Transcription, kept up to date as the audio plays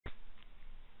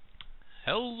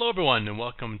Hello everyone and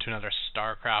welcome to another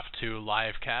Starcraft 2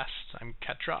 live cast. I'm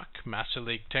Ketroc, Master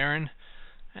League Terran,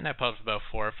 and I post about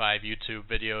 4 or 5 YouTube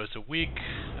videos a week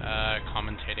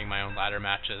commentating my own ladder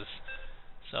matches.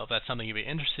 So if that's something you'd be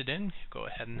interested in, go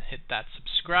ahead and hit that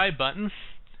subscribe button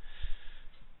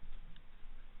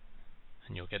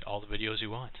and you'll get all the videos you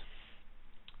want.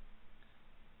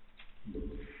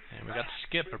 And we got the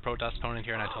skip, a Protoss opponent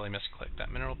here, and I totally misclicked that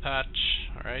mineral patch.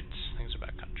 Alright, things are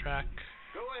back on track.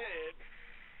 Go ahead.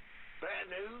 Bad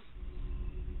news.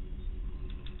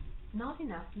 Not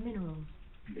enough minerals.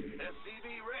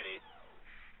 SCV ready.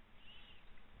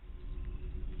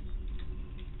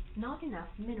 Not enough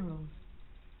minerals.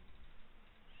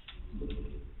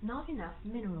 Not enough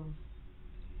minerals.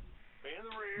 In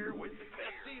the rear with the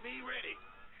SCV ready.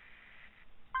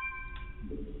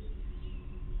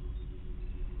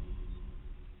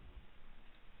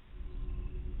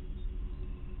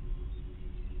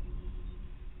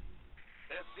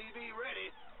 SCV ready.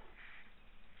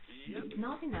 Yep.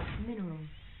 Not enough minerals.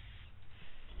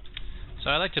 So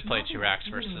I like to play 2 racks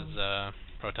versus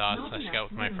Protoss. I scout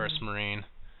with my first Marine.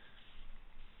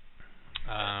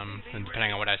 And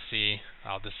depending on what I see,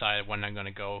 I'll decide when I'm going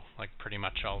to go like pretty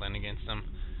much all in against them.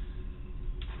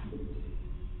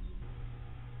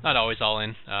 Not always all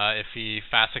in. If he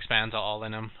fast expands, I'll all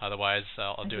in him. Otherwise,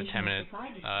 I'll do a 10-minute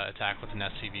attack with an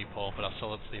SCV pull, but I'll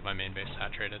still leave my main base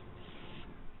saturated.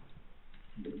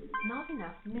 Not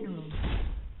enough minerals.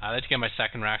 I like to get my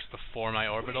second racks before my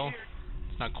orbital.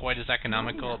 It's not quite as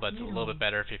economical, but it's a little bit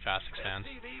better if he fast expands.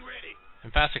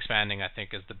 And fast expanding, I think,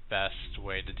 is the best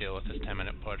way to deal with this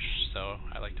 10-minute push, so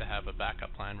I like to have a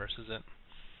backup plan versus it.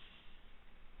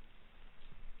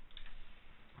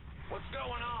 What's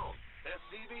going on?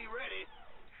 SCV ready.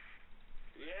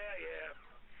 Yeah.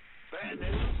 Bad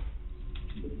news.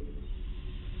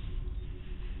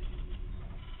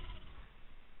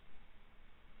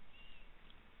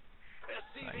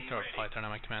 I can throw a Python on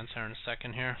my command center in a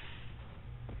second here.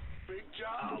 Big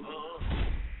job,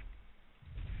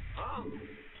 huh?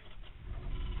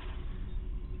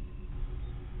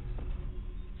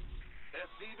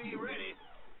 SCV ready.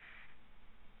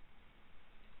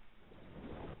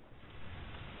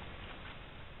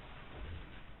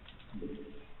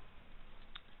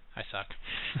 I suck.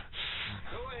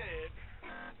 Go ahead.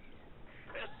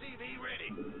 SCV ready.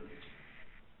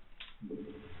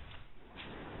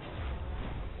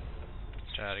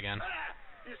 Let's try that again. Ah,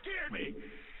 you scared me.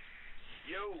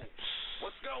 Yo,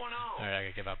 what's going on? Alright, I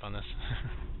gotta give up on this.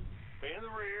 In the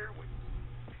rear with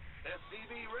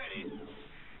SCV ready.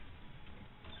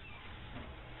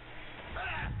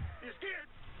 Ah, you scared?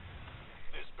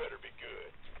 This better be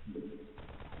good.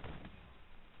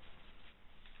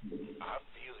 I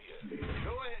feel you.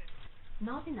 Go ahead.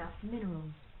 Not enough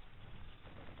minerals.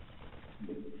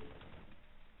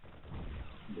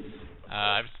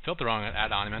 I've built the wrong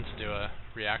add-on. I meant to do a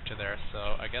reactor there, so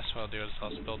I guess what I'll do is I'll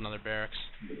also build another barracks.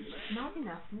 Not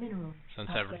enough minerals. So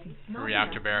instead of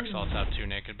reactor barracks, I'll also have 2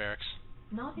 naked barracks.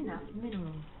 Not enough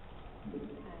minerals.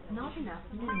 Not enough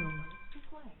minerals.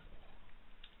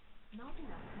 Not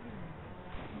enough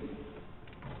minerals.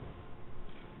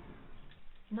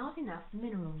 Not enough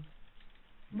minerals.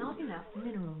 Not enough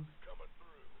minerals. Coming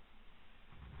through.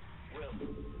 Well,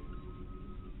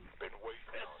 been waiting.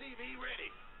 SCV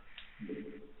ready.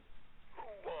 Who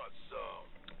wants some?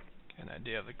 Get an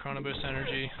idea of the Chrono Boost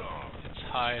energy. It's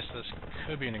high, so this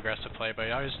could be an aggressive play, but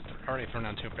I was already thrown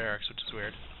down 2 barracks, which is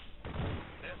weird.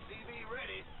 SCV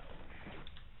ready.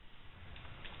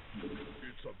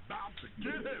 It's about to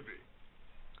get heavy.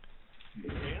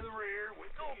 In the rear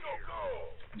with go.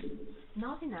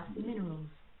 Not enough minerals.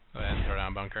 Go ahead and throw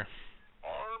down a bunker.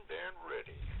 Armed and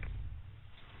ready.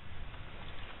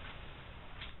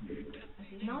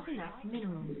 Not enough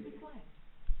minerals.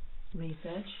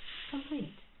 Research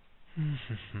complete. Yep.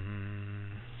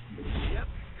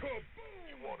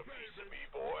 You want a piece of me,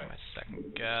 boy? My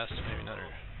second gas, maybe another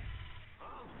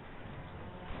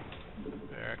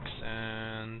barracks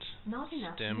and Not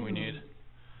enough stim we need.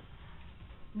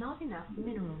 Not enough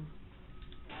minerals.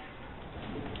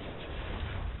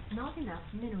 Not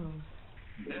enough minerals.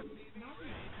 Go.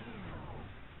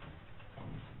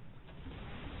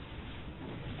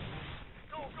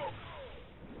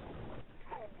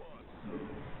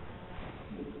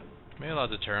 Maybe I'll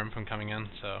deter him from coming in,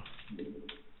 so I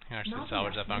can actually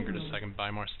salvage that bunker just so I can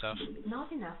buy more stuff.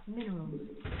 Not enough minerals.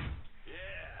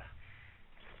 Yeah.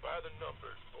 By the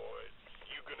numbers, boys.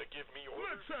 You gonna give me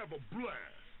orders? Let's have a blast.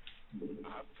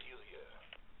 I feel ya.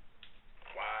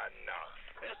 Why not?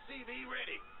 SCV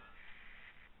ready.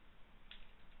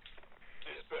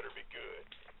 This better be good.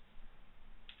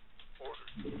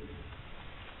 Orders.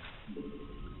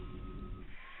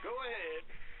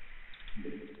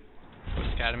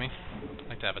 Academy. I'd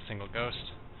like to have a single ghost.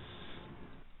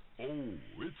 Oh,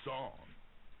 it's on.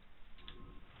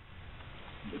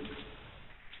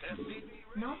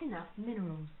 Not enough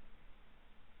minerals.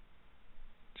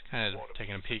 Just kind of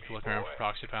taking a peek, looking around for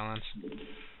proxy pylons.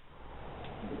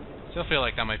 Still feel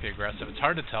like that might be aggressive. It's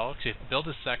hard to tell because you build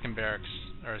a second barracks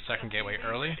or a second gateway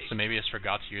early, so maybe it's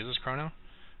forgot to use this chrono.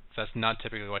 So that's not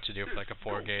typically what you do for like a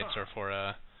 4 gates or for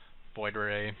a void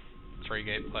array 3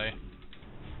 gate play.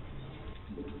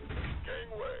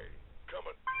 Gangway,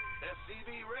 coming.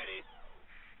 SCV ready.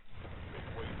 Been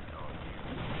waiting on you.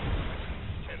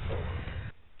 10 more.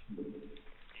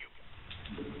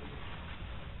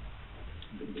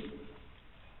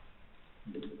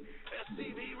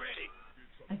 SCV ready.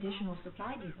 Additional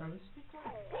supply depots required.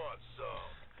 Who wants some?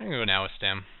 I'm gonna go now with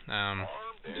Stim,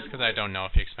 just because I don't know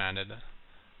if he expanded.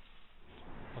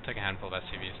 I'll take a handful of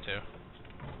SCVs too.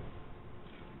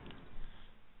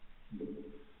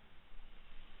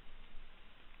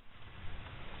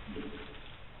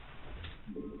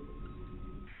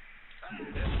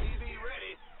 SCV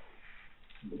ready.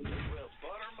 Well,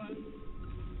 Butterman.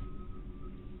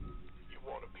 You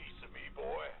want a piece of me,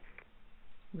 boy?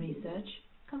 Research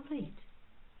complete.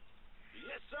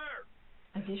 Yes, sir.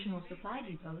 Additional supply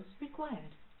depots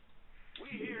required. We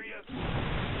hear you.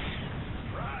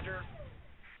 Roger.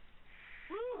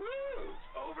 Woo-hoo!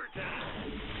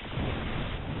 Overtime.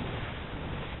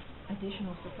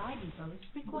 Additional supply depots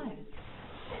required.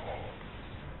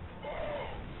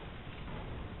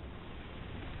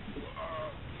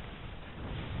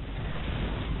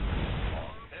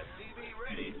 SCV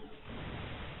ready.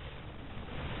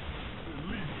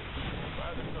 By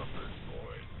the numbers,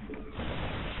 boys.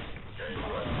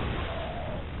 Gangway.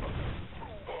 Who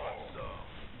wants some?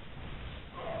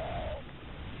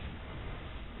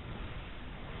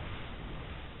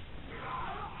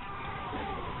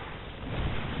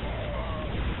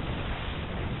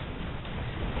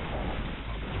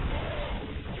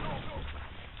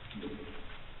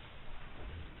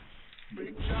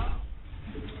 Big job.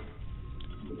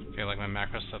 Feel like my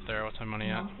macro's up there. What's my money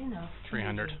at? Not enough.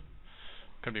 300.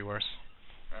 Could be worse.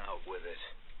 Out with it.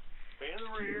 In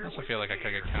the rear. I also feel like I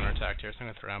could get counterattacked here, so I'm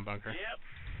gonna throw down bunker. Yep.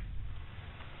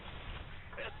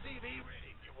 SCV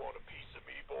ready. You want a piece of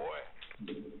me, boy?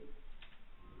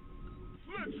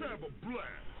 Let's have a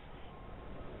blast.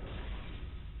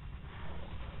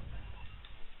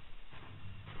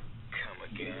 Come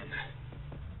again.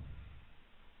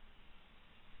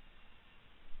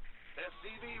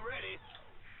 SCV ready.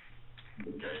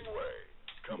 Gangway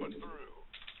coming through.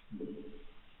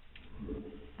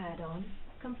 Add-on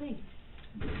complete.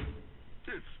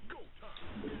 It's go time.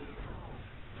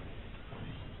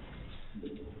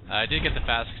 I did get the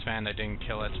fast expand. I didn't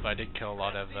kill it, but I did kill a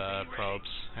lot of probes,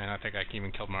 and I think I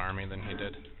even killed more army than he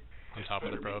did on top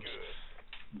of the probes.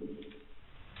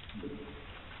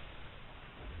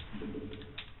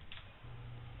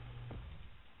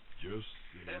 Just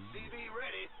SCV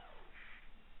ready.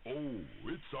 Oh,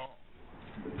 it's on.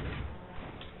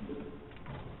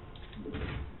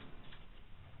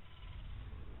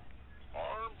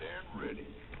 Armed and ready.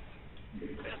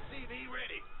 SCV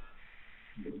ready.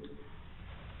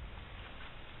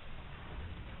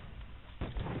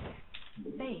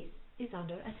 Base is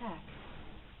under attack.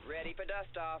 Ready for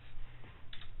dust off.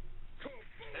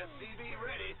 SCV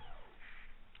ready.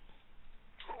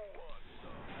 Who wants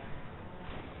some?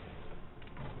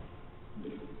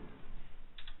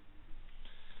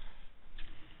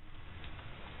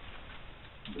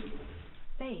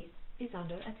 Base is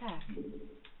under attack. You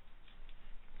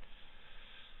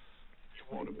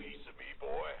want a piece of me,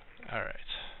 boy?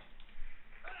 Alright.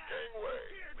 Gangway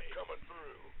coming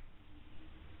through.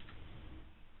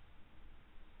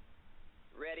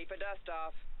 Ready for dust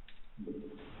off.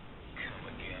 Come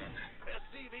again.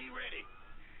 SCV ready.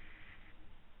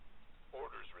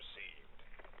 Orders received.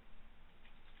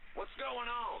 What's going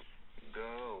on?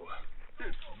 Go.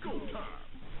 It's go time.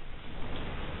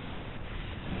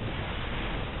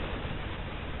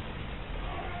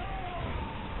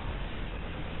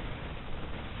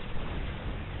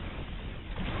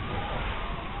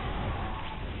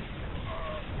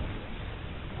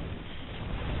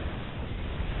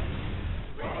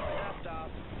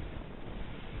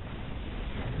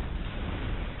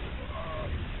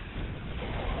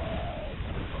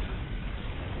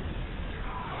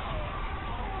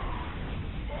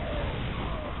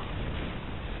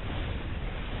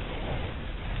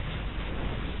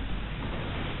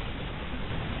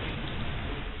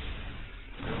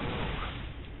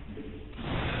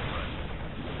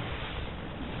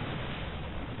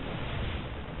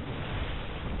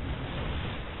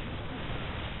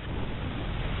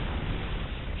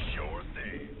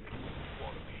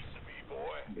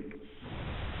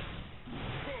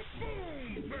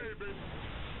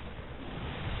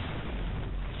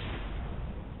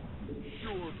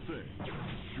 thing.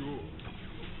 Sure.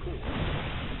 Did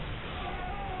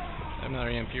I have another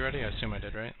EMP ready? I assume I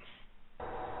did, right? Oh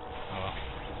well.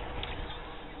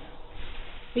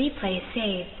 Replay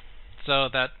saved. So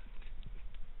that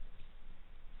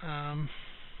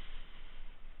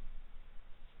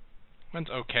went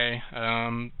okay.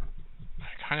 I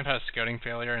kind of had a scouting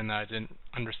failure in that I didn't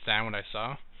understand what I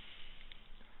saw.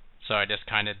 So I just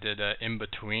kind of did a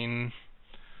in-between,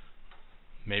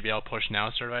 maybe I'll push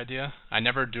now sort of idea. I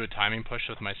never do a timing push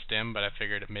with my stim, but I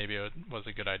figured maybe it was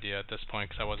a good idea at this point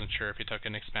because I wasn't sure if he took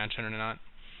an expansion or not.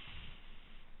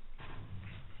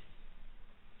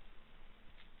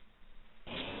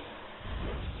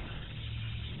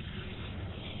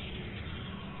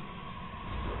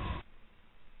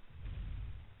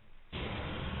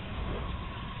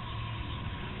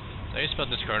 So I used to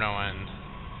build this chrono and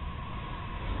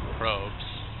probes.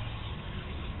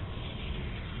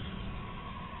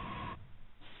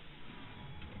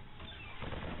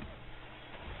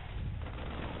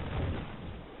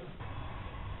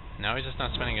 Now he's just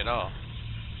not spending it all.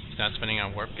 He's not spending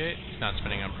on warp gate, he's not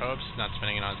spending on probes, he's not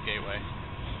spending it on his gateway.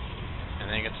 And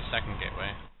then he gets a second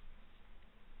gateway.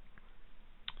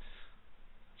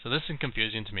 So this is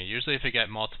confusing to me. Usually if you get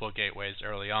multiple gateways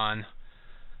early on,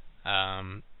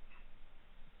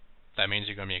 that means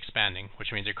you're going to be expanding,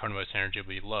 which means your chronoburst energy will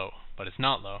be low, but it's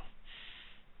not low.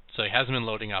 So he hasn't been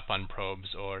loading up on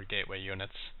probes or gateway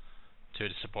units to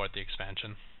support the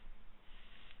expansion.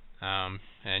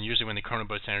 And usually when the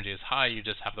chronoburst energy is high, you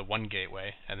just have the one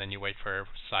gateway, and then you wait for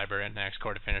Cyber and next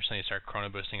core to finish, and then you start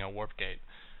chronoboosting a warp gate.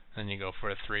 Then you go for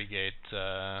a 3-gate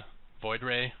void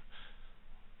ray,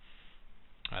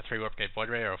 a 3 warp gate void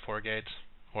ray, or a 4-gate,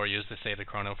 or use the save the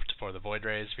chrono for the void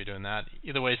rays if you're doing that.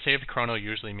 Either way, save the chrono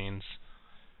usually means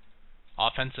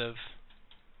offensive.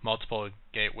 Multiple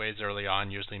gateways early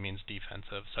on usually means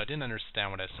defensive. So I didn't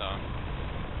understand what I saw.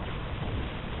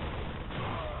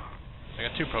 I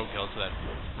got 2 probe kills to that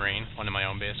rain, one in my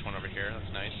own base, one over here.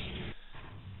 That's nice.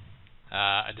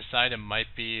 I decided it might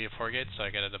be a 4-gate, so I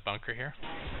get at the bunker here.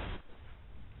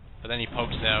 But then he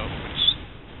pokes out, which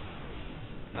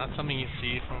not something you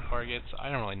see from 4-gates. I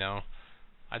don't really know.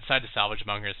 I decided to salvage the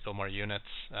bunker to spill more units,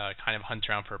 kind of hunt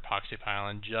around for a proxy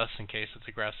pylon just in case it's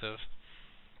aggressive.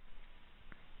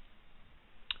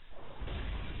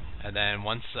 And then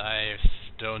once I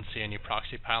don't see any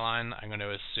proxy pylon, I'm going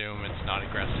to assume it's not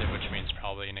aggressive, which means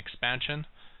probably an expansion.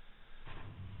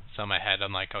 So in my head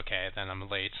I'm like, okay, then I'm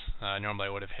late. Normally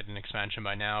I would have hit an expansion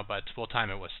by now, but we'll time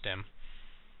it with stim.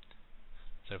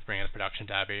 So bring up the production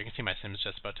tab here, you can see my sim's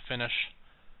just about to finish.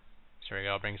 So here we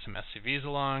go, bring some SCVs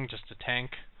along, just to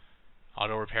tank.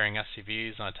 Auto-repairing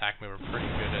SCVs on attack move are pretty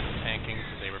good at tanking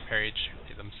because they repair each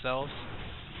themselves.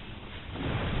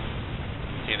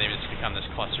 See, they just become this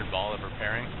clustered ball of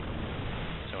repairing.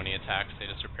 So when he attacks, they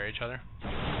just repair each other.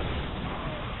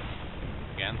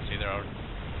 Again, see, they're all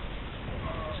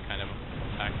just kind of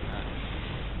attacking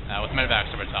that. With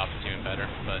medevacs over top, it's even better,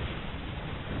 but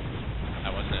that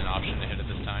wasn't an option to hit at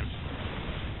this time.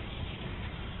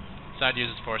 Side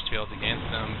uses force fields against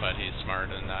him, but he's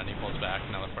smarter than that, and he pulls back.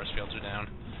 Now the force fields are down.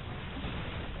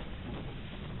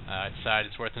 I decide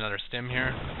it's worth another stim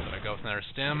here, so I go with another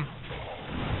stim.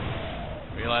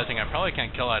 Realizing I probably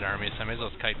can't kill that army, so I may as well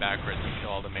just kite backwards and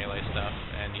kill all the melee stuff.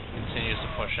 And he continues to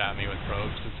push at me with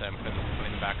probes since I'm putting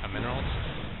them back on minerals.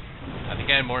 I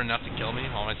think I had more than enough to kill me.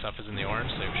 All my stuff is in the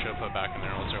orange, so I should have put back on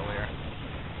minerals earlier.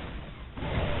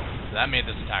 So that made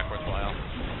this attack worthwhile.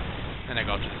 Then I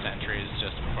go up to the sentries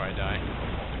just before I die.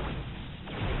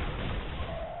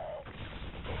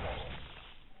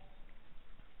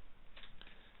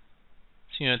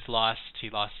 So units lost. He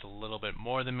lost a little bit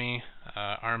more than me.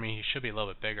 Army, he should be a little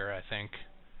bit bigger, I think.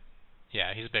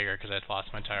 Yeah, he's bigger because I lost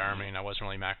my entire army and I wasn't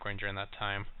really macroing during that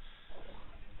time.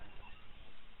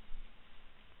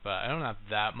 But I don't have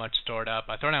that much stored up.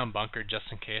 I throw down bunker just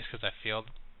in case because I feel,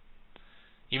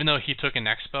 even though he took an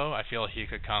expo, I feel he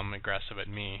could come aggressive at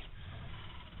me.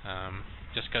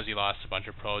 Just because he lost a bunch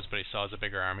of probes, but he still has a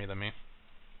bigger army than me.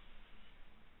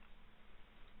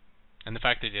 And the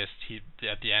fact that he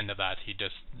at the end of that, he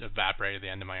just evaporated the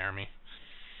end of my army.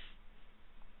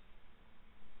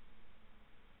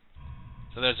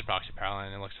 So there's a proxy pylon,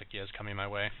 and it looks like he is coming my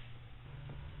way.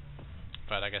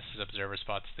 But I guess his observer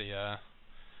spots the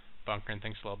bunker and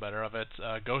thinks a little better of it.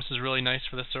 Ghost is really nice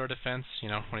for this sort of defense. You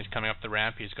know, when he's coming up the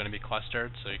ramp, he's going to be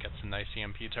clustered, so he gets a nice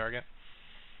EMP target.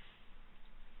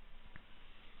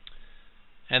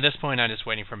 At this point, I'm just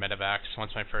waiting for medevacs.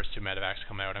 Once my first 2 medevacs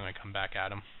come out, I'm going to come back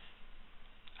at him.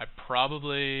 I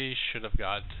probably should have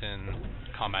gotten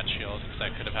combat shields, because I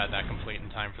could have had that complete in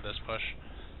time for this push.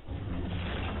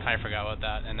 I forgot about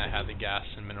that, and I had the gas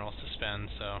and minerals to spend,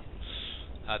 so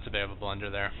that's a bit of a blunder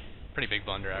there. Pretty big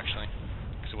blunder, actually,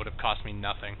 because it would have cost me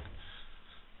nothing.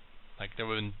 Like, there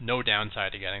would have been no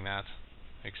downside to getting that,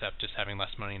 except just having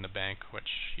less money in the bank, which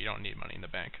you don't need money in the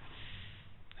bank.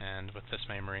 And with this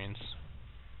many Marines,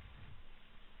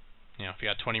 you know, if you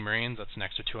got 20 Marines, that's an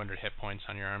extra 200 hit points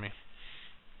on your army.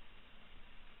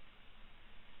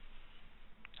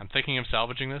 I'm thinking of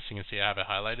salvaging this. You can see I have it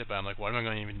highlighted, but I'm like, what am I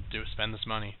going to even do? Spend this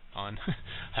money on?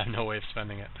 I have no way of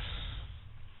spending it.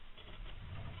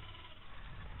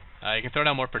 You can throw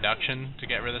down more production to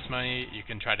get rid of this money. You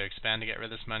can try to expand to get rid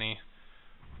of this money,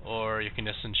 or you can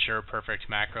just ensure perfect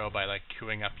macro by like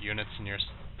queuing up units in your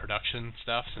production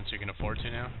stuff, since you can afford to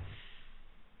now.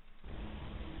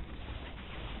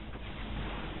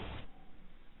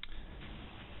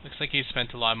 Looks like he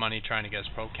spent a lot of money trying to get his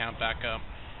probe count back up.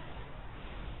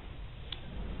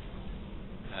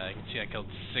 You can see I killed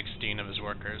 16 of his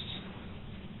workers.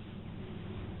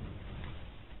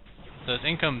 So his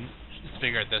income is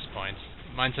bigger at this point.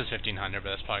 Mine says 1,500, but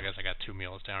that's probably because I got 2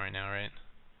 mules down right now, right?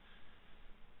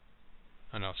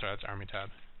 Oh no, sorry, that's army tab.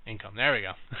 Income, there we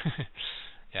go.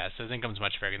 Yeah, so his income's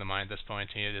much bigger than mine at this point.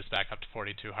 He is back up to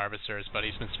 42 harvesters, but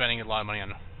he's been spending a lot of money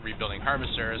on rebuilding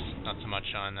harvesters, not so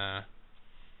much on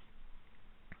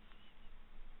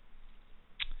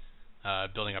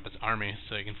building up his army.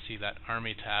 So you can see that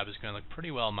army tab is going to look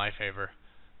pretty well in my favor.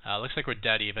 Looks like we're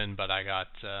dead even, but I got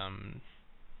 $600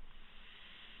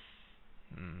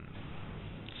 in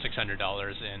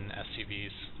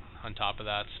SCVs on top of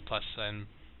that, plus then,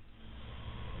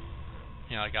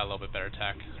 you know, I got a little bit better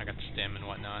tech. I got stim and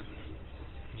whatnot.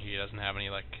 He doesn't have any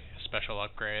like special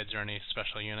upgrades or any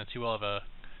special units. He will have a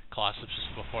Colossi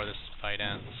just before this fight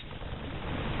ends.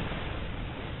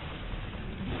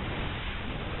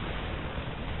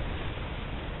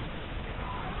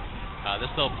 This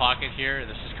little pocket here,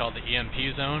 this is called the EMP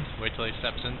zone. Wait till he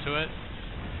steps into it.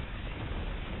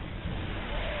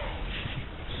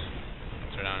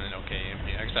 Throw down an okay EMP.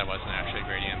 I guess that wasn't actually a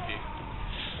great EMP.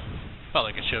 Felt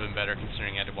like it should have been better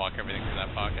considering I had to walk everything through that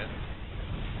pocket.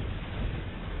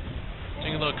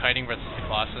 Doing a little kiting versus the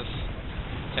Colossus.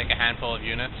 Take a handful of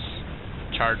units,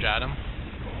 charge at him.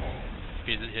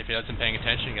 If he isn't paying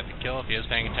attention, you get the kill. If he is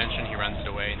paying attention, he runs it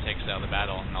away and takes it out of the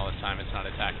battle, and all this time it's not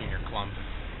attacking your clump.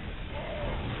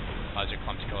 Allows your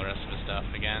clump to kill the rest of his stuff.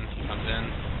 Again, he comes in,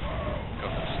 go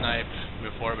for the snipe,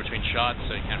 move forward between shots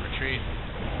so he can't retreat.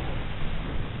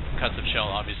 Cuts of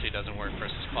shell obviously doesn't work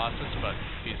versus Colossus, but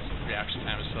if his reaction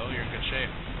time is slow, you're in good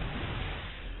shape.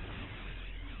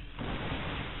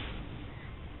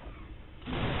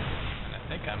 And I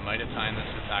think I might have timed this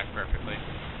attack perfectly.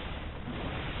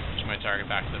 Push my target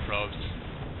back to the probes.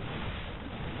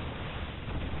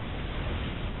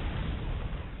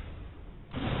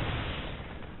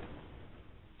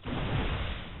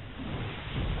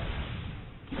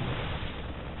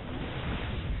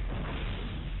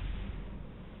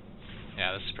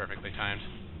 Yeah, this is perfectly timed.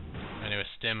 Anyway,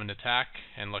 stim and attack,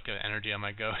 and look at energy on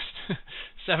my ghost.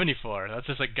 74. That's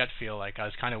just a gut feel. Like I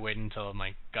was kind of waiting until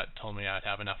my gut told me I'd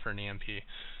have enough for an EMP.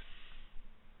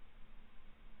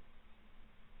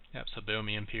 Yep. So boom,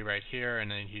 EMP right here,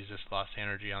 and then he's just lost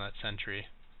energy on that sentry,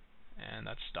 and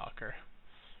that's Stalker.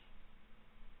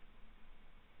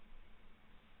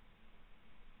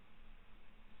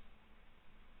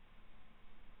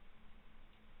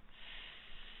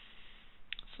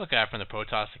 Let's look at it from the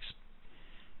Protoss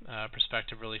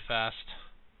perspective really fast.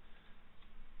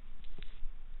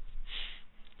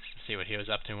 Just to see what he was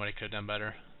up to and what he could have done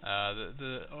better.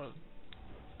 The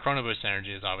Chrono Boost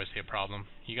energy is obviously a problem.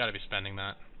 You got to be spending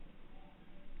that.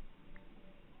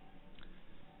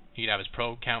 He could have his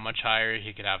probe count much higher.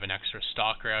 He could have an extra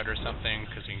stalker out or something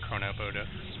because he can Chrono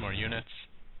Boost more units.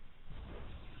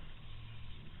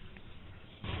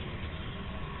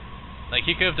 Like,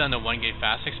 he could have done the 1 gate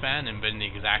fast expand and been the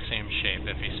exact same shape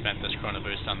if he spent this Chrono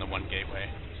Boost on the 1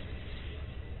 gateway.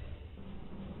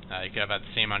 You could have had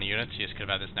the same amount of units, you just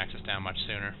could have had this Nexus down much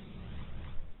sooner.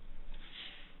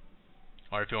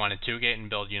 Or if you wanted 2 gate and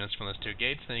build units from those 2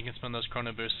 gates, then you can spend those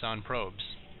Chrono Boosts on probes.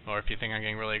 Or if you think I'm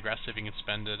getting really aggressive, you can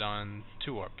spend it on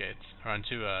 2 warp gates, or on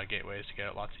 2 gateways to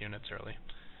get lots of units early.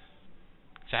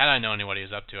 So had I known what he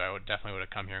was up to, I definitely would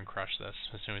have come here and crushed this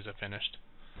as soon as it finished.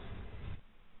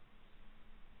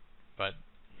 But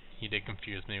he did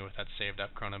confuse me with that saved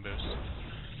up Chrono Boost.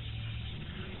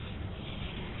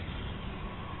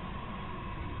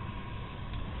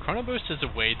 Chrono Boost is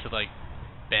a way to like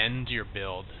bend your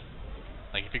build.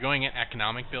 Like if you're going an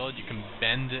economic build, you can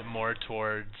bend it more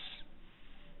towards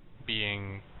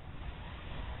being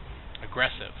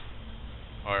aggressive.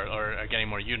 or getting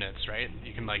more units, right?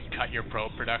 You can like cut your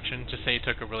probe production. Just say you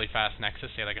took a really fast nexus,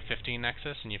 say like a 15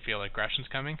 nexus, and you feel aggression's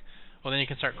coming. Well, then you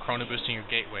can start chrono boosting your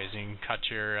gateways, and you can cut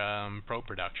your probe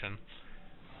production.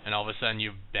 And all of a sudden,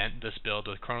 you've bent this build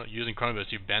with using chrono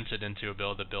boost. You've bent it into a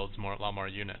build that builds a lot more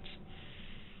units.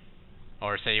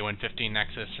 Or say you went 15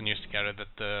 nexus and you scouted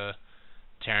that the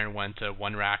Terran went to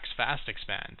 1 racks fast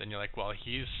expand, and you're like, well,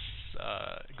 he's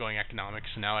going economic,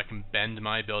 so now I can bend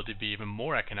my build to be even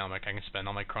more economic. I can spend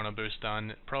all my chrono boost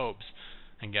on probes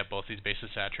and get both these bases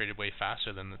saturated way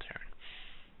faster than the Terran.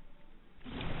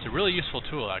 It's a really useful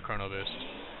tool, that chrono boost,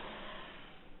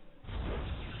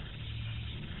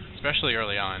 especially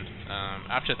early on.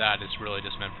 After that, it's really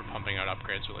just meant for pumping out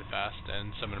upgrades really fast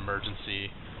and some emergency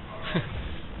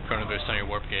chrono boost on your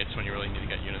warp gates when you really need to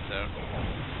get units out.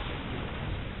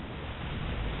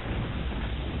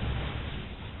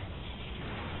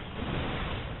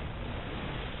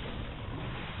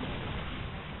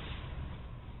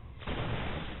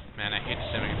 Man, I hate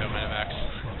stimming without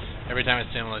medevacs. Every time I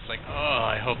stim, it's like, oh,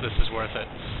 I hope this is worth it.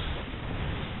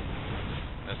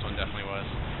 This one definitely was.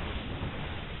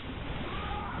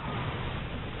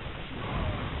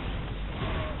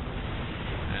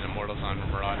 And Immortals on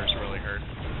Marauders really hurt.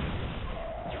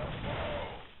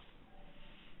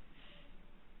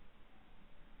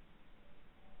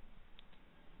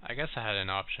 I guess I had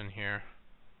an option here.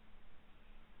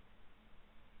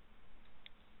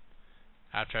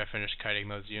 After I finish kiting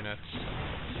those units.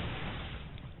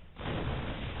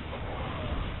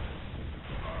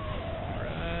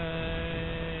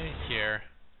 Right here.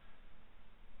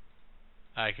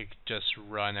 I could just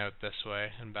run out this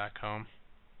way and back home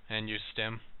and use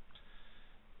stim.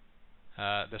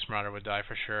 This Marauder would die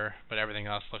for sure, but everything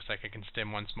else looks like I can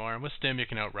stim once more. And with stim you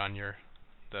can outrun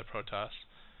the Protoss.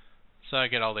 So I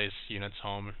get all these units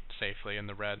home safely in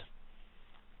the red.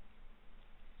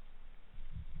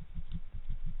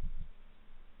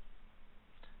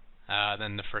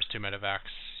 Then the first 2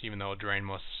 medevacs, even though it'll drain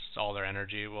all their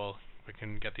energy, we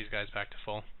can get these guys back to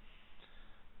full.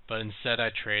 But instead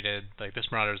I traded, like, this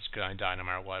Marauder's gonna die no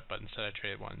matter what, but instead I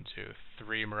traded 1, 2,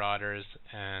 3 Marauders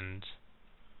and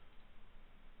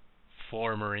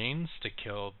 4 Marines to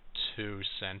kill 2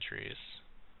 sentries.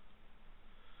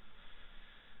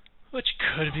 Which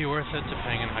could be worth it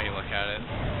depending on how you look at it.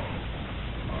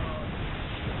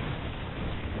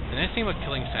 The nice thing about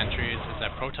killing sentries is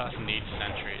that Protoss needs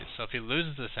sentries, so if he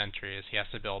loses the sentries, he has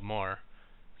to build more.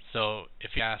 So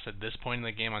if he asks at this point in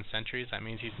the game on sentries, that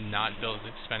means he's not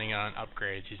spending it on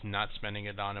upgrades, he's not spending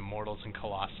it on Immortals and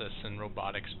Colossus and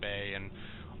Robotics Bay and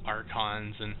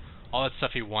Archons and all that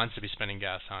stuff he wants to be spending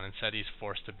gas on. Instead he's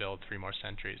forced to build 3 more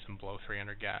sentries and blow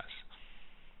 300 gas.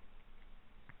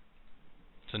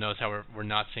 So notice how we're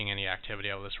not seeing any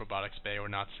activity out of this Robotics Bay, we're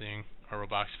not seeing a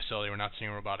Robotics Facility, we're not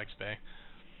seeing a Robotics Bay.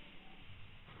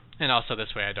 And also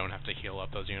this way I don't have to heal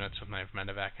up those units with my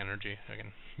medevac energy. I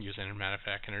can use any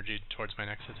medevac energy towards my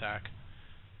next attack.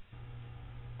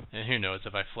 And who knows,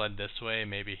 if I fled this way,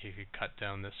 maybe he could cut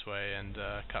down this way and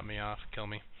cut me off, kill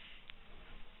me.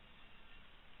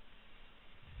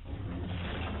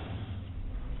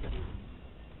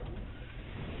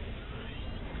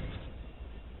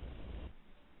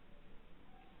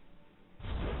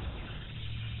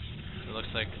 So it looks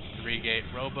like 3-gate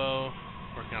Robo,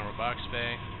 working on Robotics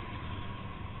Bay.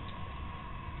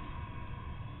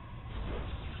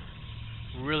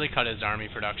 Really cut his army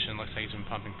production. Looks like he's been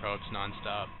pumping probes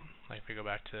non-stop. Like if we go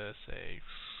back to, say,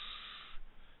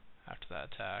 after that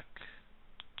attack.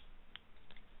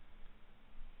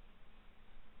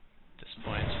 At this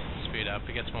point, speed up.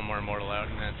 He gets 1 more Immortal out,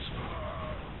 and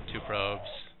that's 2 probes,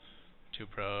 2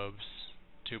 probes,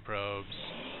 2 probes.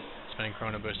 Spending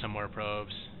Chrono Boost on more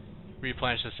probes.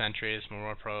 Replenish the sentries,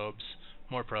 more probes,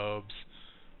 more probes,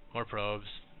 more probes.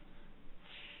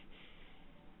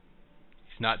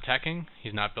 He's not teching,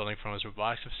 he's not building from his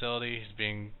robotics facility,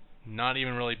 he's not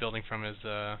even really building from his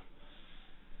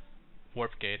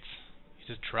warp gates. He's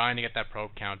just trying to get that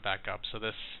probe count back up. So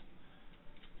this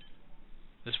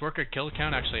worker kill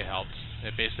count actually helped.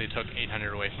 It basically took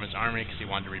 800 away from his army because he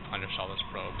wanted to replenish all those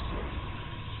probes.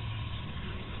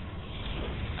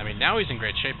 I mean, now he's in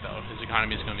great shape though. His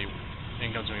economy is going to be,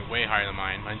 income's going to be way higher than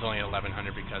mine. Mine's only at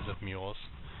 1100 because of mules.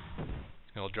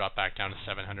 It'll drop back down to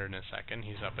 700 in a second.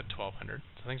 He's up at 1200.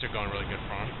 So things are going really good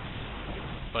for him.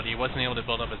 But he wasn't able to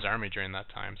build up his army during that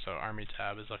time, so army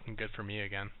tab is looking good for me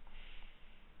again.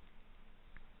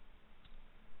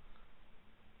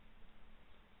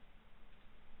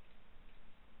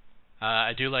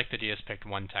 I do like that he has picked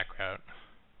 1 tech route.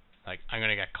 Like, I'm going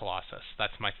to get Colossus.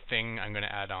 That's my thing I'm going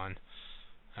to add on.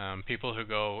 People who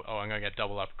go, oh, I'm going to get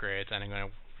double upgrades, and I'm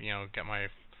going to, get my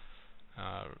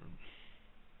what's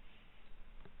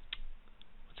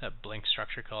that blink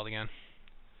structure called again?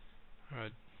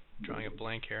 Drawing a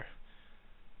blank here.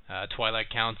 Twilight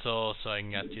Council, so I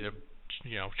can get either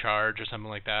charge or something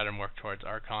like that, and work towards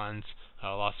Archons.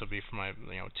 I'll also be for my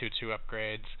 2/2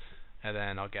 upgrades, and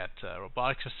then I'll get a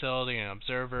robotics facility and an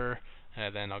observer,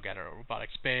 and then I'll get a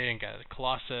robotics bay and get a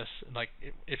Colossus. Like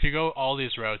if you go all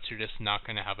these routes, you're just not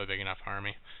going to have a big enough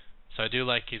army. So I do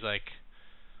like he's like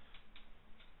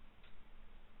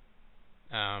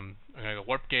I'm going to go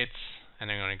warp gates,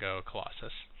 and I'm going to go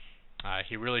Colossus.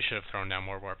 He really should have thrown down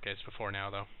more warp gates before now,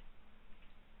 though.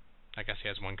 I guess he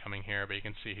has one coming here, but you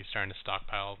can see he's starting to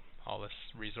stockpile all this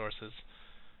resources.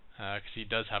 Because he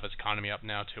does have his economy up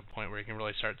now to a point where he can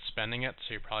really start spending it,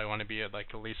 so you probably want to be at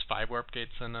like at least 5 warp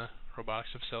gates in a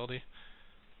robotics facility.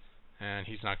 And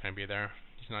he's not going to be there.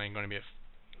 He's not even going to be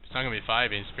it's not going to be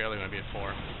 5, he's barely going to be at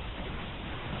 4.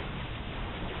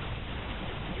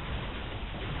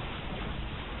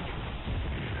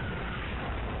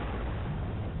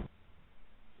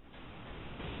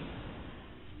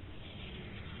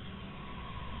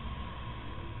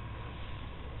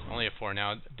 Only a 4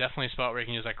 now. Definitely a spot where you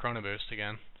can use that chrono boost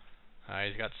again.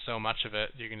 He's got so much of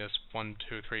it, you can just 1,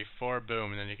 2, 3, 4,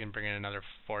 boom, and then you can bring in another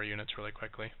 4 units really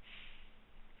quickly.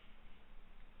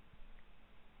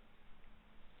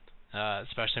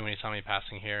 Especially when he saw me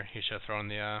passing here, he should have thrown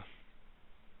the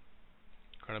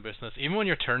chrono boost in this. Even when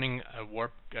you're turning a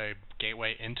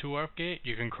gateway into a warp gate,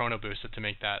 you can chrono boost it to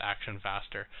make that action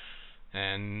faster.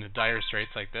 And dire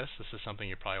straits like this is something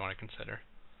you probably want to consider.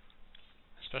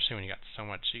 Especially when you got so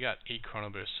much. You got 8 chrono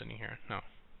boosts sitting here. No,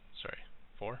 sorry,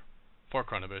 4? 4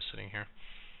 chrono boosts sitting here.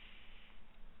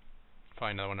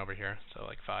 Probably another one over here, so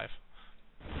like 5.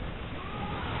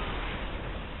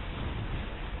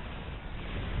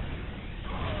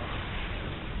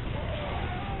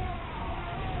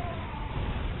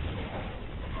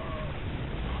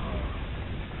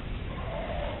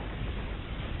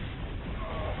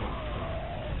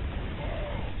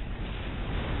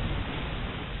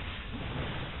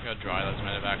 Dry those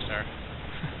medevacs are.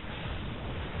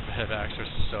 Medevacs are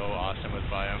so awesome with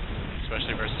Bio,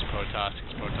 especially versus Protoss,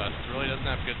 because Protoss really doesn't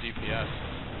have good DPS.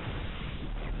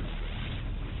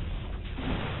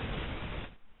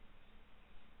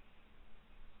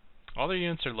 All their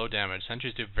units are low damage.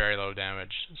 Sentries do very low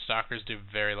damage. Stalkers do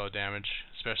very low damage,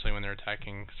 especially when they're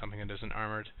attacking something that isn't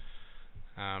armored.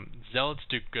 Zealots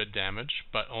do good damage,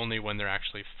 but only when they're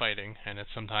actually fighting, and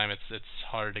sometimes it's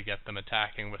hard to get them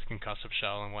attacking with concussive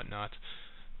shell and whatnot.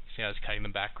 See how it's cutting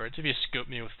them backwards. If you scoop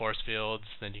me with force fields,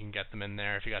 then you can get them in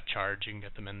there. If you got charge, you can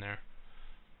get them in there.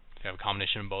 If you have a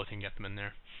combination of both, you can get them in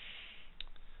there.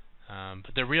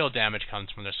 But the real damage comes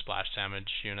from their splash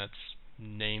damage units,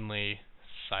 namely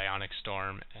Psionic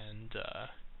Storm and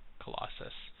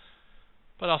Colossus.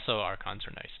 But also Archons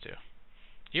are nice too.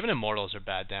 Even Immortals are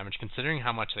bad damage, considering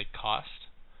how much they cost.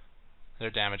 Their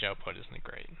damage output isn't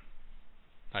great.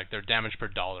 Like their damage per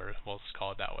dollar, we'll just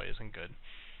call it that way, isn't good.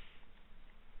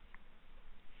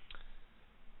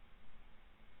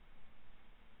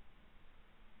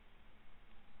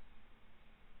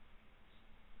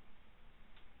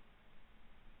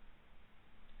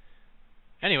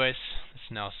 Anyways, this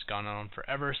now has gone on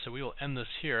forever, so we will end this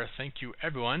here. Thank you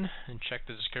everyone, and check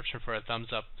the description for a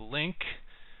thumbs up link,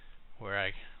 where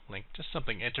I link just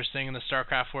something interesting in the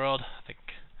Starcraft world. I think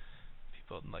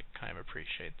people kind of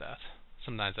appreciate that.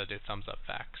 Sometimes I do thumbs up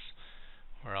facts,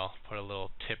 where I'll put a little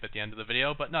tip at the end of the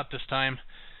video, but not this time.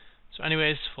 So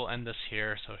anyways, we'll end this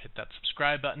here. So hit that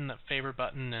subscribe button, that favorite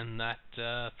button, and that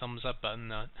thumbs up button.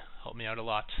 That helped me out a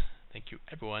lot. Thank you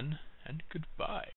everyone, and goodbye.